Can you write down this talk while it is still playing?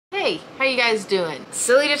Hey, how you guys doing?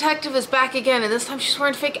 Silly Detective is back again, and this time she's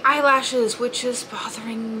wearing fake eyelashes, which is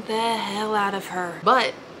bothering the hell out of her.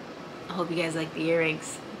 But I hope you guys like the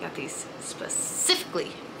earrings. I got these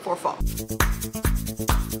specifically for fall.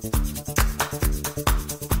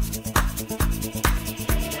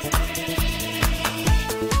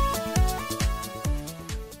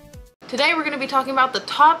 Today we're going to be talking about the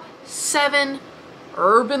top 7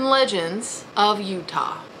 urban legends of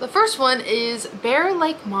Utah. The first one is Bear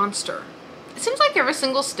Lake Monster. It seems like every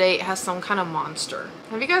single state has some kind of monster.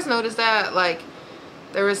 Have you guys noticed that? Like,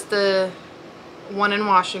 there was the one in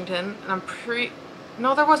Washington, and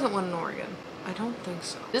no, there wasn't one in Oregon. I don't think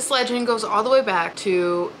so. This legend goes all the way back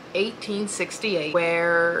to 1868,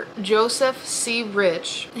 where Joseph C.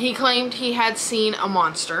 Rich, he claimed he had seen a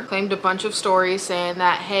monster, claimed a bunch of stories saying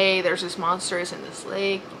that, hey, there's this monster is in this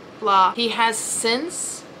lake, blah. He has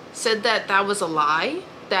since said that that was a lie,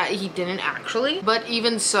 that he didn't actually, but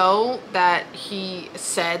even so, that he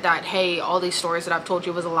said that, hey, all these stories that I've told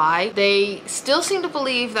you was a lie, they still seem to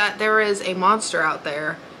believe that there is a monster out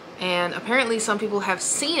there. And apparently some people have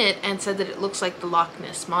seen it and said that it looks like the Loch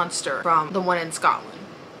Ness Monster from the one in Scotland.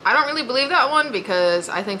 I don't really believe that one because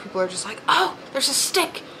I think people are just like, oh, there's a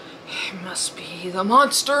stick. It must be the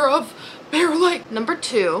monster of Bear Lake. Number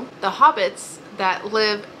 2, the hobbits that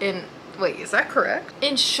live in, wait, is that correct?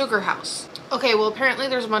 In Sugar House. Okay, well apparently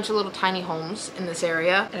there's a bunch of little tiny homes in this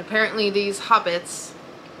area, and apparently these hobbits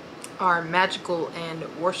are magical and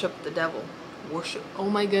worship the devil. Worship, oh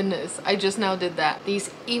my goodness, I just now did that.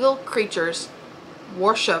 These evil creatures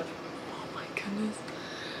worship, oh my goodness,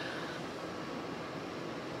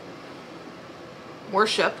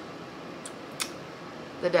 worship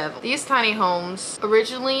the devil. These tiny homes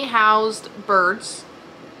originally housed birds,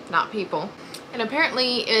 not people, and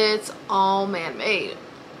apparently it's all man-made.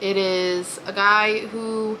 It is a guy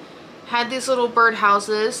who had these little bird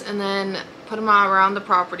houses and then put them all around the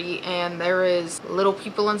property, and there is little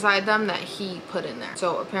people inside them that he put in there.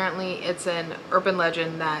 So apparently it's an urban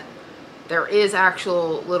legend that there is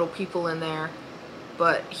actual little people in there,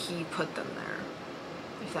 but he put them there,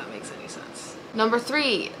 if that makes any sense. Number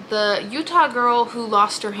 3, the Utah girl who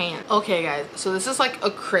lost her hand. Okay guys, so this is like a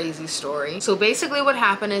crazy story. So basically what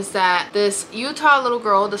happened is that this Utah little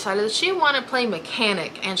girl decided that she wanted to play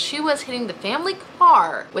mechanic, and she was hitting the family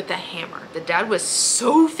car with a hammer. The dad was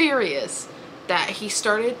so furious that he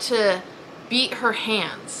started to beat her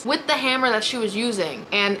hands with the hammer that she was using,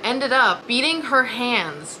 and ended up beating her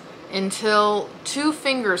hands until 2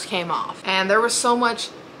 fingers came off. And there was so much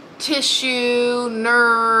tissue,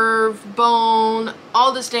 nerve, bone,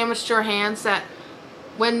 all this damage to her hands that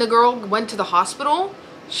when the girl went to the hospital,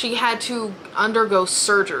 she had to undergo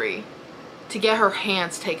surgery to get her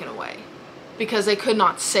hands taken away because they could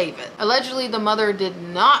not save it. Allegedly, the mother did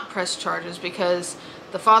not press charges because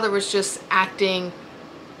the father was just acting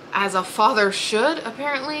as a father should,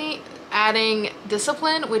 apparently, adding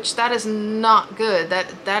discipline, which that is not good.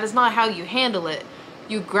 That is not how you handle it.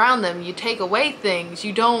 You ground them, you take away things,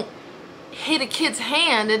 you don't hit a kid's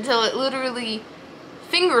hand until it literally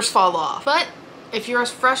fingers fall off. But if you're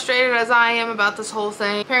as frustrated as I am about this whole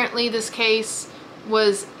thing, apparently this case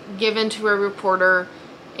was given to a reporter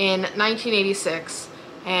in 1986,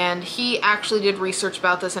 and he actually did research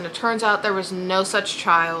about this, and it turns out there was no such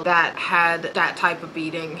child that had that type of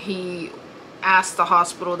beating. He asked the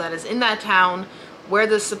hospital that is in that town where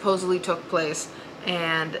this supposedly took place,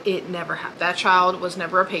 and it never happened. That child was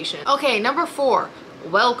never a patient. Okay, number 4,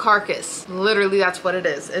 whale carcass. Literally, that's what it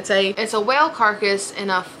is. It's a whale carcass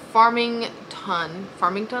in a Farmington.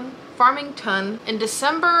 In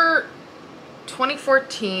December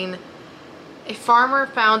 2014, a farmer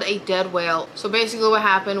found a dead whale. So basically what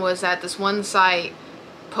happened was that this one site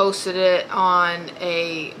posted it on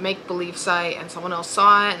a make-believe site, and someone else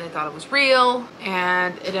saw it and they thought it was real,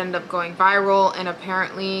 and it ended up going viral. And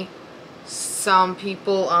apparently some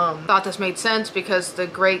people thought this made sense because the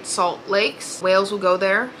Great Salt Lakes, whales will go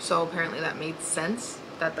there, so apparently that made sense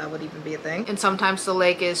that that would even be a thing. And sometimes the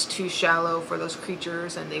lake is too shallow for those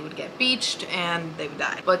creatures and they would get beached and they would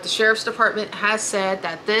die. But the sheriff's department has said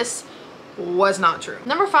that this was not true.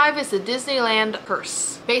 Number 5 is the Disneyland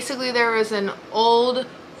hearse. Basically there is an old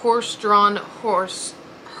horse-drawn hearse.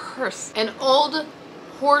 An old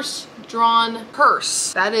horse-drawn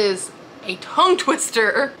hearse. That is a tongue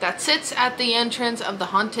twister that sits at the entrance of the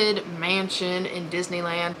Haunted Mansion in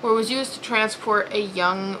Disneyland, where it was used to transport a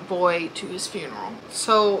young boy to his funeral.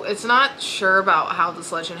 So it's not sure about how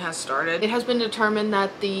this legend has started. It has been determined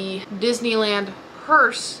that the Disneyland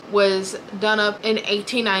hearse was done up in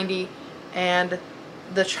 1890 and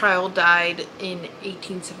the child died in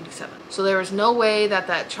 1877. So there is no way that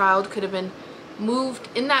that child could have been moved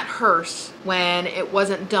in that hearse when it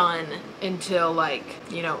wasn't done until, like,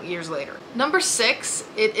 you know, years later. Number 6,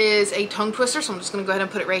 it is a tongue twister, so I'm just gonna go ahead and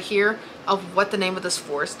put it right here of what the name of this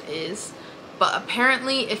forest is. But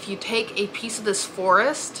apparently if you take a piece of this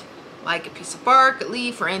forest, like a piece of bark, a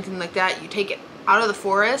leaf, or anything like that, you take it out of the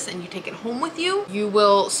forest and you take it home with you, you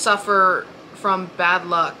will suffer from bad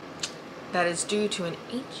luck that is due to an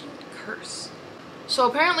ancient curse. So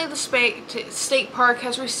apparently the state park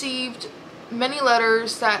has received many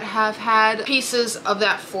letters that have had pieces of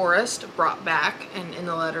that forest brought back, and in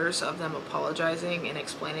the letters of them apologizing and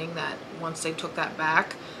explaining that once they took that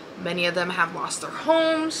back, many of them have lost their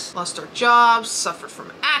homes, lost their jobs, suffered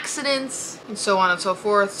from accidents, and so on and so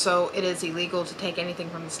forth. So it is illegal to take anything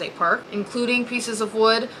from the state park, including pieces of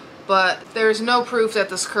wood, but there's no proof that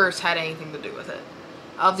this curse had anything to do with it,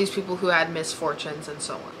 of these people who had misfortunes and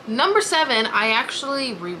so on. Number 7, I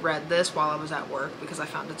actually reread this while I was at work because I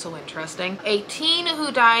found it so interesting. A teen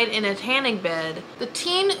who died in a tanning bed. The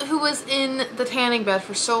teen who was in the tanning bed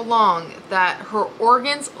for so long that her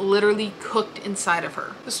organs literally cooked inside of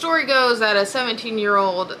her. The story goes that a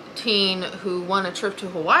 17-year-old teen who won a trip to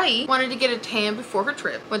Hawaii wanted to get a tan before her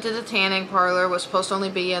trip. Went to the tanning parlor, was supposed to only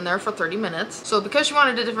be in there for 30 minutes. So because she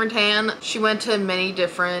wanted a different tan, she went to many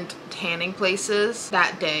different tanning places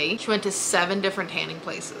that day. She went to 7 different tanning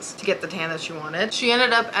places to get the tan that she wanted. She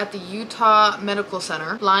ended up at the Utah Medical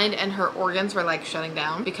Center, blind, and her organs were like shutting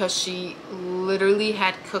down because she literally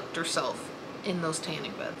had cooked herself in those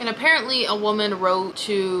tanning beds. And apparently a woman wrote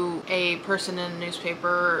to a person in a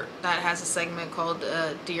newspaper that has a segment called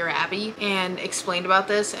Dear Abby and explained about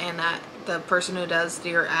this, and that the person who does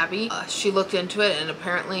Dear Abby, she looked into it, and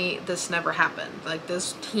apparently this never happened. Like,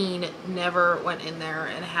 this teen never went in there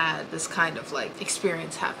and had this kind of like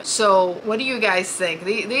experience happen. So what do you guys think?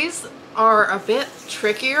 These are a bit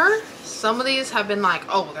trickier. Some of these have been like,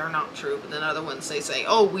 oh, they're not true, but then other ones they say,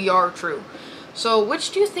 oh, we are true. So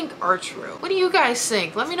which do you think are true? What do you guys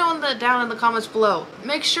think? Let me know down in the comments below.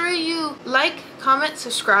 Make sure you like, comment,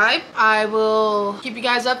 subscribe. I will keep you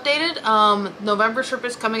guys updated. November trip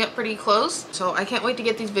is coming up pretty close, so I can't wait to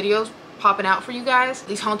get these videos popping out for you guys.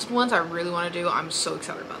 These haunted ones I really want to do. I'm so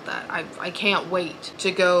excited about that. I can't wait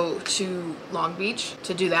to go to Long Beach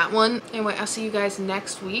to do that one. Anyway, I'll see you guys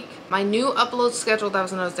next week. My new upload schedule, that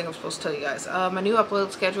was another thing I was supposed to tell you guys. My new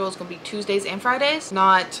upload schedule is going to be Tuesdays and Fridays,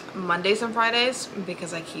 not Mondays and Fridays,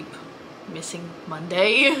 because I keep missing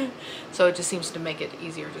Monday. So it just seems to make it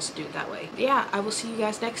easier just to do it that way. But yeah, I will see you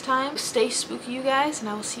guys next time. Stay spooky, you guys, and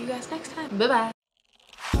I will see you guys next time. Bye bye.